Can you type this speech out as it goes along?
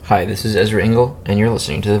Hi, this is Ezra Engel, and you're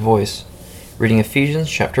listening to The Voice, reading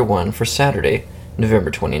Ephesians chapter 1 for Saturday,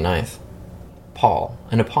 November 29th. Paul,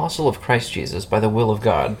 an apostle of Christ Jesus by the will of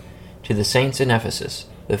God, to the saints in Ephesus,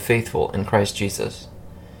 the faithful in Christ Jesus.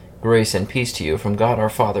 Grace and peace to you from God our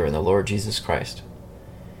Father and the Lord Jesus Christ.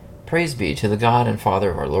 Praise be to the God and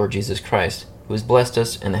Father of our Lord Jesus Christ, who has blessed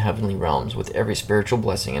us in the heavenly realms with every spiritual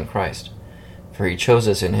blessing in Christ. For he chose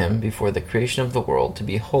us in him before the creation of the world to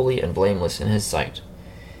be holy and blameless in his sight.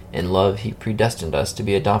 In love he predestined us to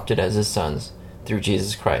be adopted as his sons through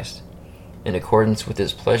Jesus Christ, in accordance with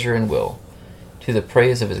his pleasure and will, to the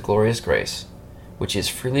praise of his glorious grace, which is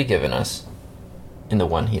freely given us in the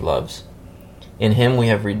one he loves. In him we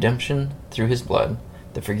have redemption through his blood,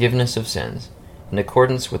 the forgiveness of sins, in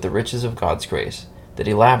accordance with the riches of God's grace, that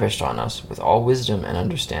he lavished on us with all wisdom and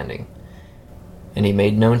understanding. And he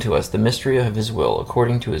made known to us the mystery of his will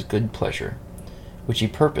according to his good pleasure, which he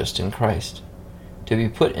purposed in Christ, to be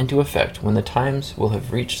put into effect when the times will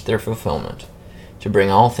have reached their fulfillment, to bring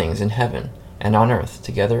all things in heaven and on earth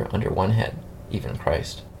together under one head, even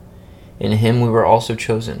Christ. In him we were also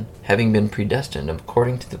chosen, having been predestined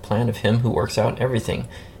according to the plan of him who works out everything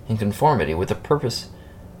in conformity with the purpose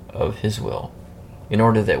of his will, in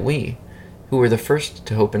order that we, who were the first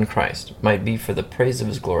to hope in Christ, might be for the praise of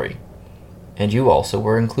his glory. And you also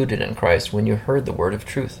were included in Christ when you heard the word of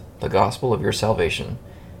truth, the gospel of your salvation.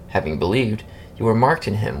 Having believed, you were marked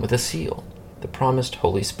in him with a seal, the promised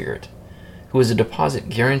Holy Spirit, who is a deposit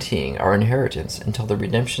guaranteeing our inheritance until the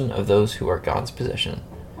redemption of those who are God's possession,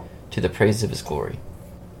 to the praise of his glory.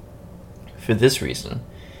 For this reason,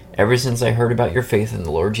 ever since I heard about your faith in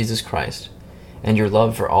the Lord Jesus Christ, and your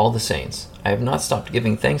love for all the saints, I have not stopped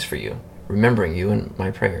giving thanks for you, remembering you in my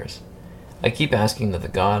prayers. I keep asking that the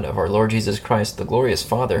God of our Lord Jesus Christ, the glorious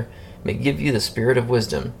Father, may give you the spirit of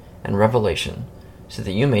wisdom and revelation, so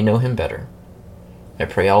that you may know him better. I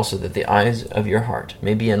pray also that the eyes of your heart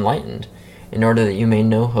may be enlightened, in order that you may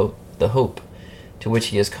know the hope to which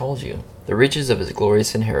he has called you, the riches of his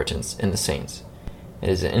glorious inheritance in the saints. It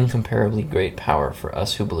is an incomparably great power for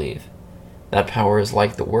us who believe. That power is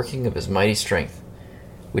like the working of his mighty strength,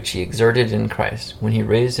 which he exerted in Christ when he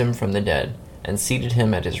raised him from the dead and seated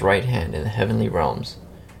him at his right hand in the heavenly realms,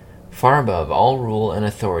 far above all rule and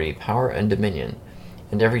authority, power and dominion,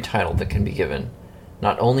 and every title that can be given,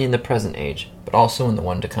 not only in the present age, but also in the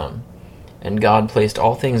one to come. And God placed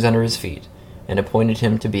all things under his feet, and appointed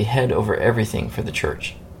him to be head over everything for the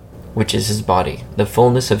church, which is his body, the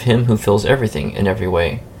fullness of him who fills everything in every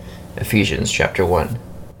way. Ephesians chapter 1.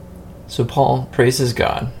 So Paul praises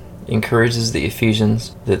God, encourages the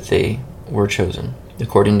Ephesians that they were chosen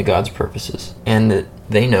according to God's purposes, and that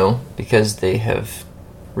they know, because they have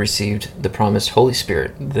received the promised Holy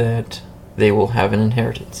Spirit, that they will have an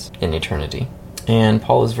inheritance in eternity. And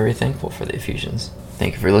Paul is very thankful for the Ephesians.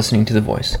 Thank you for listening to The Voice.